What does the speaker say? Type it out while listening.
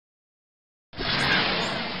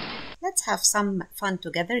Let's have some fun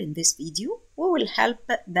together in this video. We will help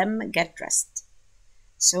them get dressed.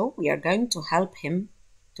 So we are going to help him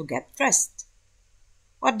to get dressed.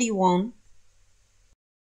 What do you want?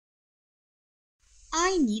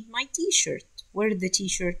 I need my t-shirt. Where's the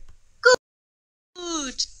t-shirt?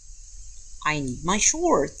 Good. I need my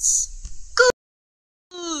shorts.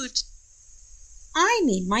 Good. I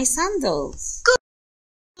need my sandals.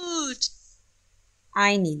 Good.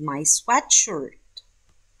 I need my sweatshirt.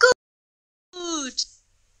 Good.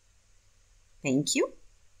 Thank you.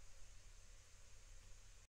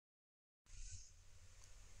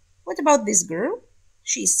 What about this girl?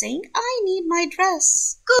 She's saying, I need my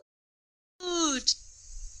dress. Good.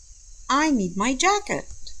 I need my jacket.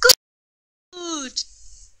 Good.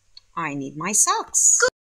 I need my socks.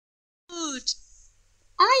 Good.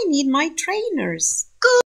 I need my trainers.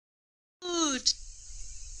 Good.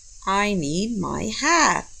 I need my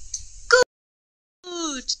hat.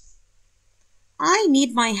 Good. I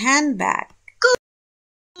need my handbag.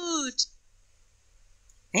 Good.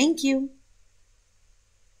 Thank you.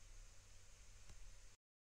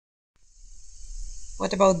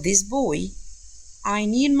 What about this boy? I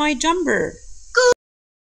need my jumper.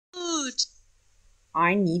 Good.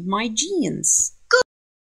 I need my jeans.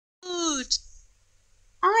 Good.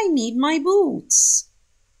 I need my boots.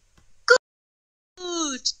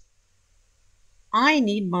 Good. I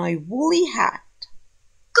need my woolly hat.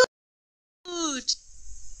 Good.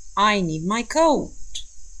 I need my coat.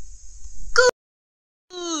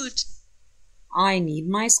 Good. I need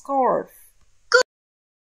my scarf.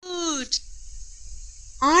 Good.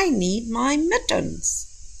 I need my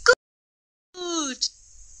mittens. Good.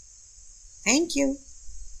 Thank you.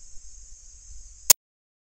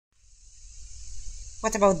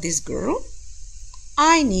 What about this girl?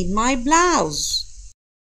 I need my blouse.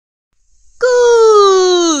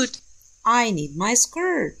 Good. I need my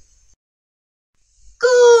skirt.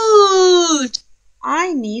 Good.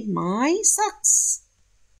 I need my socks.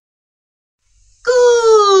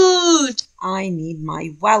 Good. I need my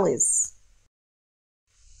valise.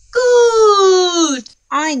 Good.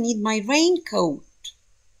 I need my raincoat.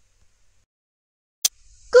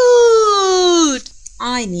 Good.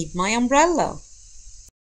 I need my umbrella.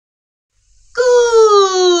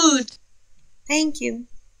 Good. Thank you.